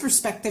my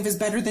perspective is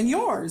better than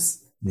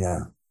yours.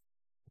 Yeah.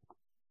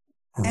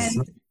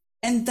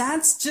 And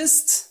that's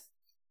just,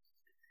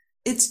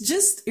 it's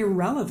just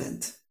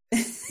irrelevant.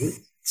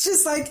 It's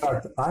just like,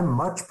 I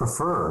much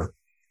prefer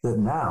that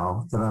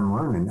now that I'm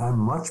learning, I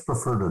much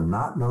prefer to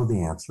not know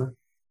the answer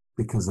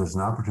because there's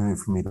an opportunity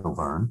for me to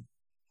learn.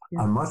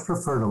 Yeah. I much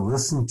prefer to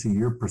listen to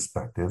your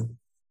perspective.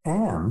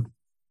 And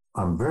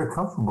I'm very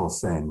comfortable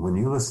saying when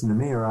you listen to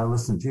me or I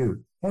listen to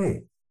you,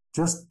 hey,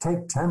 just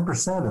take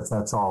 10% if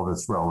that's all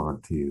that's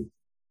relevant to you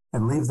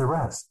and leave the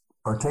rest.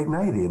 Or take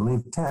 90 and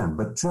leave 10,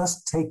 but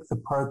just take the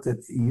part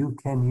that you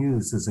can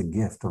use as a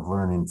gift of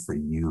learning for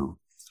you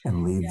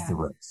and leave the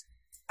rest.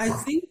 I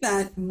think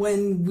that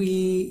when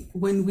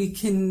we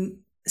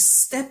can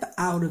step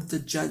out of the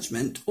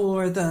judgment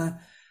or the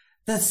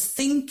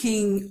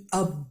thinking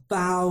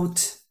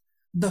about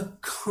the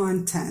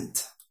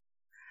content,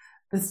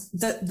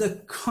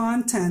 the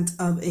content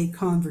of a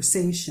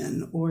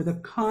conversation or the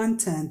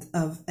content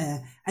of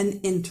an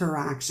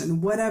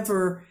interaction,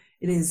 whatever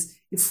it is,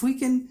 if we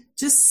can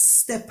just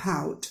step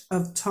out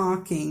of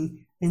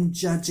talking and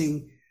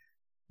judging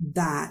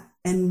that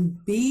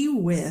and be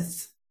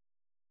with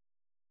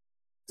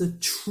the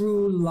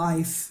true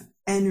life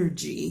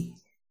energy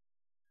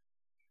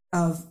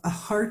of a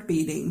heart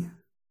beating,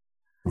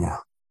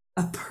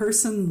 a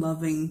person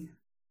loving,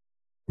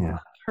 a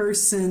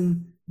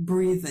person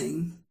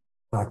breathing,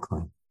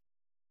 exactly,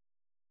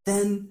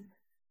 then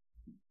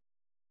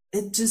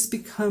it just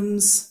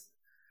becomes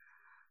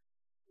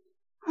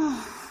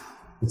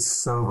it's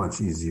so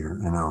much easier.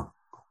 I know.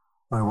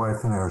 My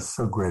wife and I are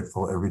so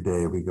grateful every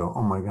day. We go,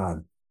 oh my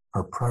God,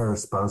 our prior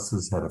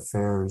spouses had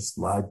affairs,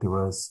 lied to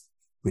us.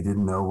 We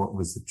didn't know what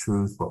was the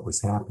truth, what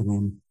was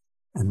happening.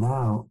 And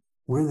now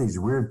we're these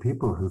weird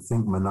people who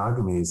think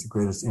monogamy is the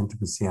greatest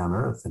intimacy on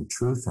earth, and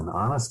truth and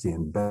honesty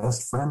and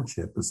best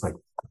friendship is like,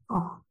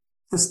 oh,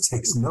 this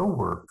takes no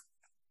work.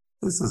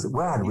 This is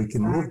rad. We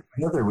can live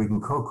together. We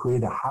can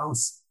co-create a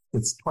house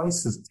that's 3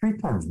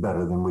 times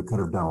better than we could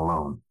have done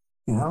alone.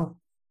 You know,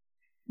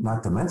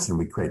 not to mention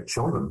we create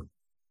children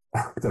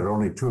that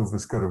only 2 of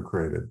us could have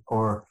created.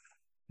 Or,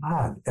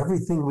 God,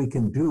 everything we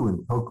can do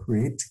and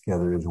co-create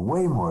together is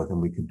way more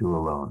than we could do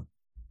alone.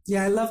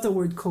 Yeah, I love the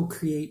word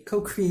co-create.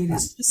 Co-create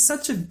is just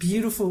such a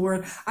beautiful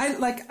word. I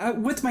like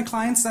with my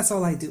clients, that's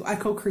all I do. I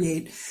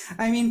co-create.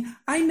 I mean,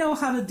 I know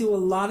how to do a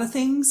lot of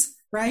things,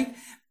 right?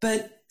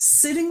 But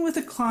sitting with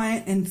a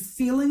client and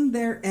feeling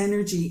their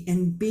energy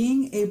and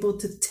being able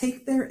to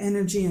take their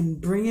energy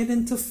and bring it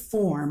into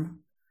form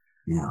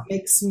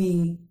makes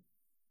me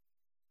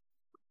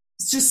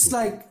just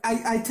like,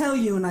 I tell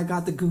you, and I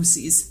got the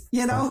goosies,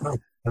 you know,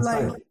 That's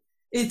right.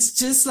 It's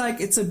just like,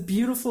 it's a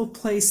beautiful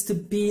place to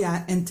be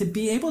at, and to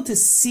be able to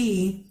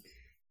see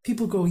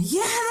people go,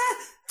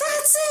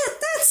 that's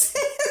it.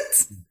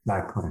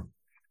 Exactly.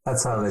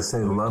 That's how they say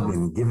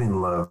giving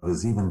love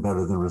is even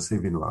better than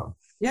receiving love.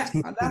 Yeah,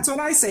 that's what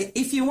I say.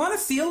 If you want to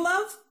feel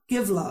love,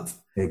 give love.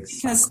 Exactly.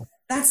 Because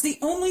that's the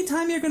only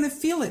time you're going to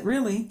feel it,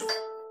 really.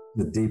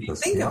 The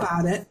deepest. Think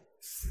about it.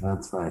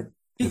 That's right.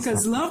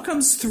 Because love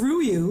comes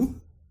through you.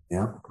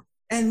 Yeah.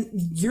 And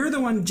you're the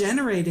one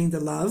generating the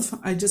love.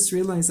 I just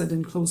realized I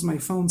didn't close my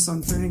phone, so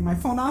I'm turning my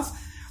phone off.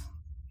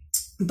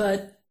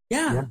 But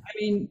I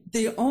mean,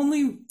 the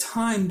only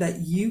time that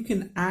you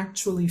can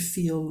actually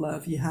feel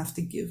love, you have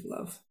to give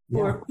love.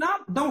 Yeah. Or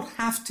don't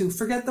have to.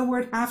 Forget the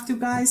word have to,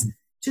 guys.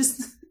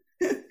 Just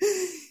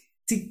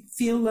to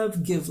feel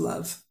love, give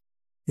love.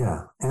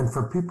 Yeah. And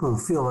for people who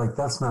feel like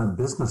that's not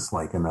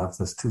businesslike enough,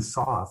 that's too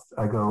soft,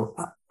 I go,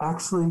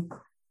 actually,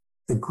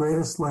 the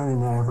greatest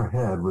learning I ever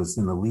had was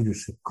in a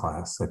leadership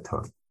class I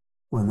took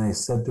when they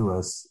said to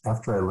us,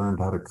 after I learned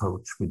how to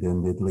coach, we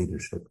did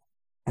leadership.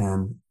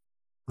 And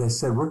they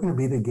said, we're going to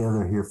be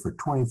together here for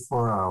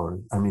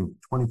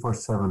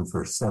 24/7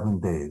 for 7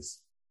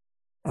 days.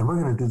 And we're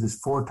going to do this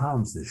 4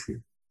 times this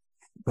year.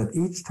 But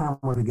each time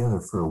we're together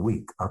for a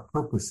week, our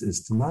purpose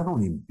is to not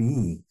only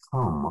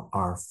become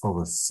our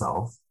fullest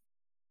self,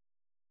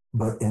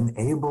 but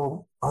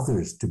enable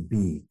others to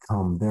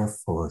become their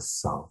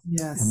fullest self.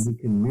 Yes. And we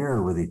can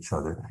mirror with each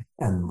other.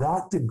 And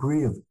that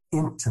degree of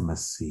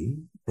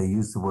intimacy, they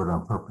use the word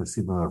on purpose,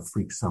 even though it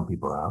freaks some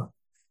people out.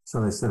 So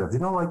they said, if you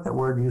don't like that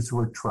word, use the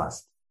word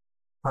trust,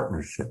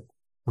 partnership,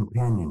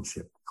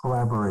 companionship,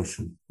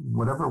 collaboration,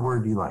 whatever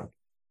word you like.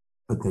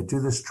 But they do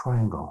this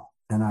triangle.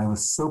 And I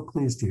was so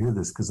pleased to hear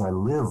this because I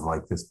live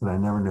like this, but I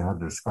never knew how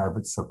to describe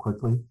it so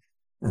quickly.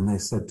 And they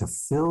said to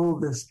fill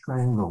this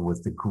triangle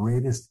with the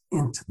greatest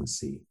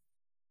intimacy,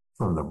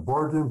 from the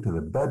boardroom to the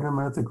bedroom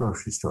and at the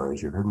grocery store,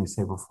 as you heard me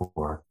say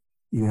before,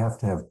 you have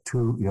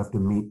to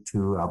meet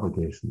 2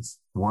 obligations.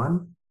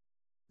 1,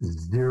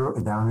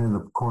 0, down in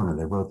the corner,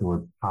 they wrote the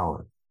word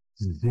power.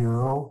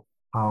 0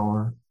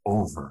 power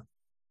over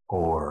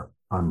or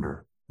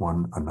under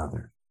one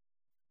another.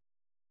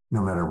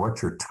 No matter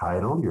what your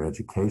title, your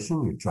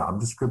education, your job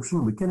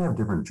description, we can have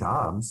different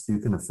jobs. You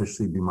can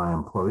officially be my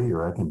employee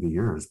or I can be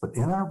yours. But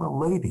in our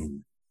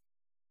relating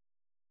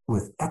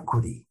with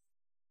equity,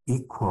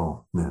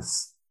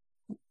 equalness,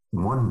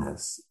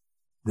 oneness.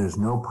 There's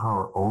no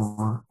power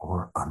over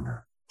or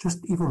under.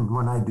 Just even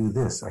when I do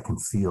this, I can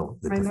feel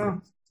the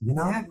difference. You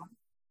know? Yeah.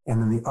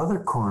 And in the other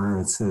corner,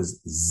 it says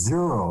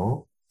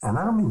 0, and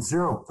I don't mean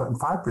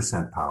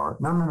 5% power.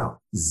 No.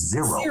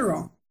 0.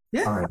 0.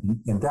 Yeah. All right.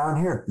 And down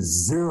here,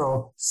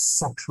 0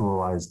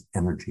 sexualized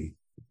energy.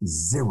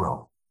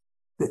 0.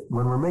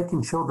 When we're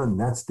making children,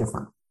 that's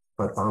different.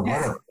 But or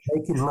whatever,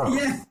 making love.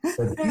 Yeah.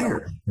 But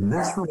here, in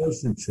this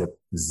relationship,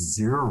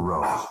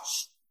 0.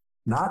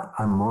 Not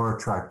I'm more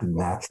attracted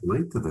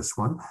naturally to this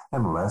one.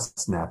 I'm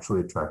less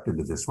naturally attracted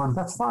to this one.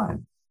 That's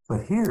fine.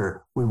 But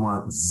here, we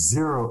want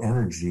 0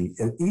 energy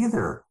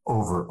either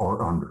over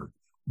or under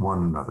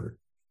one another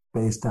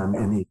based on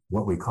any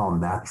what we call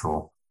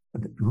natural.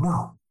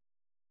 No.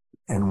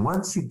 And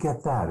once you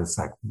get that, it's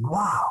like,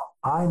 wow,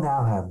 I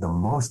now have the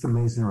most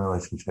amazing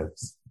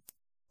relationships,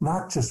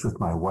 not just with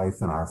my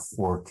wife and our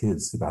 4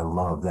 kids that I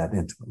love that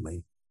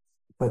intimately,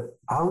 but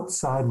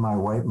outside my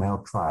white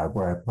male tribe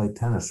where I play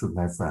tennis with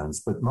my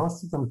friends, but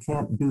most of them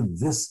can't do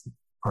this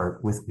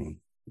part with me.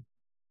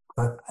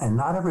 And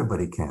not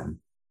everybody can.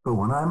 But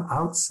when I'm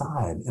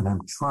outside and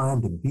I'm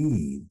trying to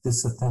be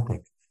this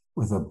authentic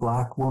with a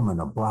Black woman,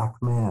 a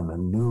Black man, a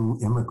new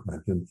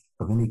immigrant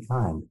of any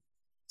kind,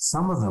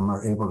 some of them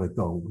are able to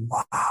go,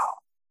 wow,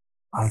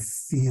 I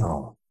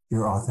feel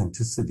your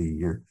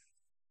authenticity.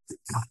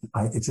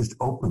 It just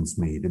opens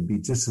me to be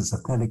just as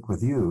authentic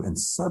with you. And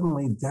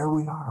suddenly there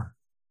we are.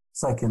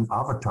 It's like in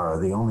Avatar,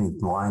 the only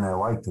line I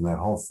liked in that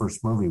whole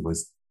first movie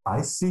was,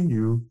 I see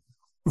you.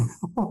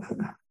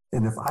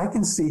 And if I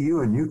can see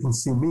you and you can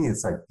see me,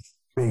 it's like,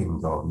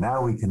 bingo,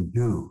 now we can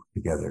do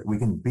together. We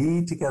can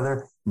be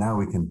together. Now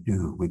we can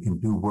do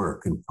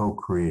work and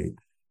co-create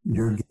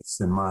your gifts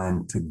and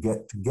mine to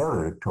get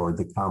together toward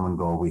the common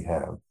goal we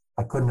have.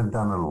 I couldn't have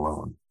done it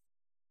alone.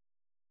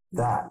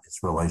 That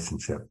is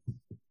relationship.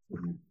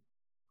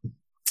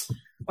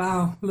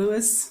 Wow,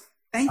 Louis,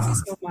 thank you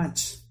so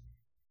much.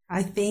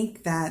 I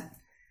think that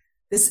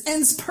this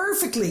ends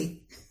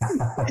perfectly.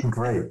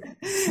 Great.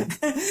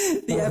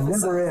 It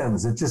never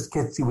ends. It just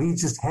we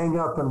just hang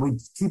up and we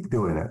keep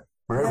doing it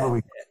wherever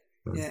we go.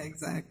 Yeah,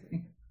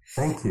 exactly.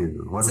 Thank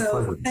you. What a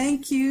pleasure.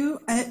 Thank you.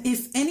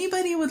 If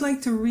anybody would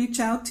like to reach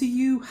out to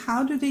you,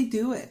 how do they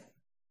do it?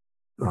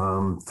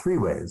 3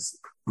 ways.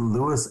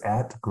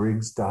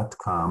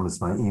 Lewis@griggs.com is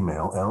my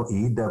email,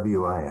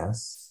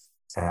 LEWIS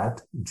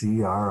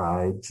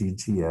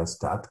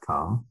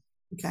 @GRIGGS.com.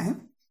 Okay.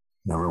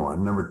 Number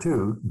 1. Number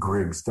 2,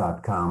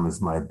 Griggs.com is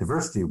my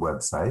diversity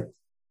website,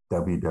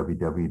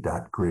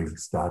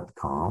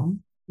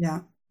 www.griggs.com.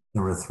 Yeah.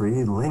 Number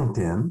 3,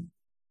 LinkedIn.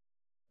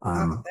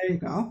 There you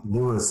go.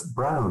 Louis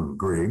Brown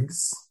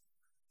Griggs.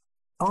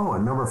 Oh,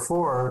 and number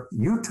 4,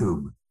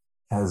 YouTube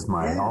has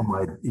all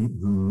my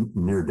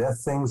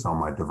near-death things, all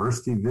my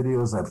diversity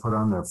videos I put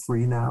on there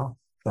free now.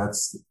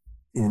 That's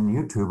in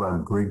YouTube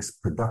on Griggs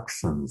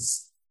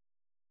Productions.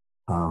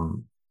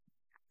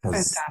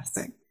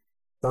 Fantastic.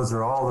 Those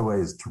are all the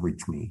ways to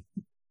reach me,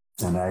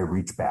 and I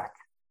reach back.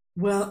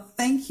 Well,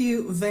 thank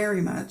you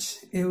very much.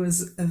 It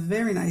was a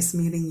very nice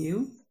meeting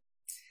you.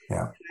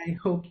 Yeah. I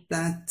hope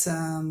that...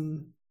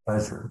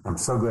 Pleasure. I'm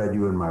so glad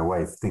you and my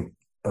wife think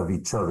of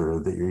each other,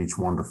 that you're each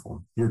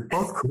wonderful. You're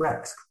both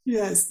correct.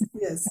 Yes.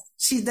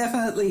 She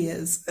definitely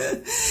is.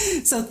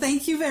 So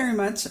thank you very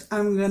much.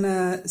 I'm going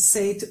to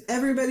say to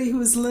everybody who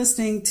is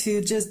listening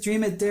to just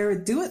dream it, dare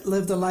it, do it,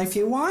 live the life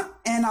you want.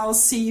 And I'll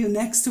see you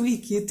next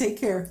week. You take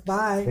care.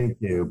 Bye.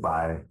 Thank you.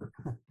 Bye.